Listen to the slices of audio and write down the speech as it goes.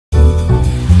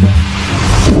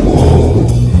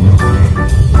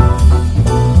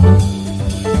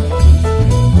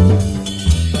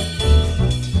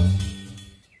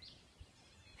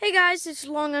guys, it's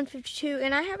Long-On52,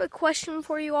 and I have a question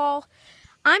for you all.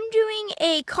 I'm doing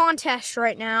a contest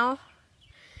right now.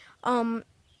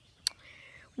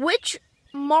 Which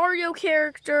Mario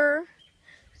character,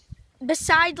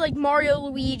 besides like Mario,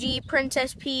 Luigi,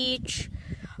 Princess Peach,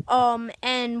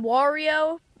 and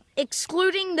Wario,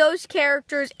 excluding those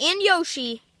characters, and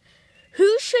Yoshi,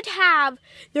 who should have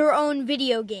their own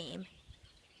video game?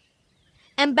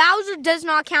 And Bowser does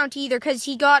not count either, because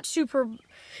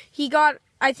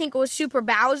I think it was Super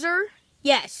Bowser.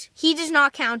 Yes, he does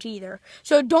not count either.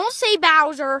 So don't say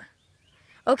Bowser,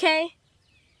 okay?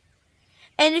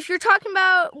 And if you're talking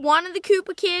about one of the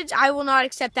Koopa Kids, I will not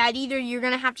accept that either. You're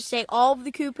going to have to say all of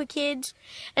the Koopa Kids.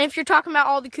 And if you're talking about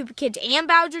all the Koopa Kids and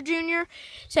Bowser Jr.,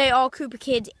 say all Koopa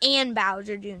Kids and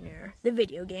Bowser Jr., the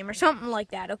video game, or something like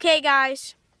that. Okay,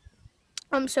 guys?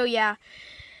 So yeah.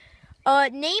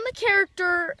 Name a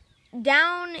character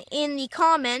down in the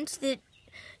comments that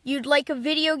you'd like a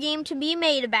video game to be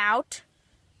made about,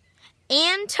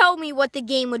 and tell me what the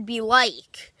game would be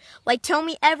like. Like, tell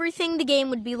me everything the game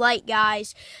would be like,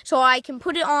 guys, so I can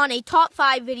put it on a top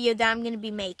 5 video that I'm going to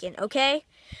be making, okay?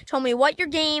 Tell me what your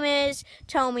game is,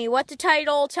 tell me what the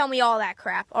title, tell me all that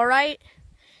crap, alright?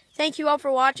 Thank you all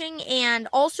for watching, and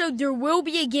also there will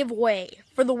be a giveaway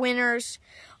for the winners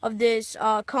of this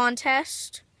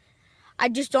contest. I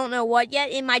just don't know what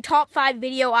yet. In my top 5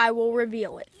 video, I will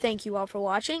reveal it. Thank you all for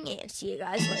watching, and see you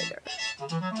guys later.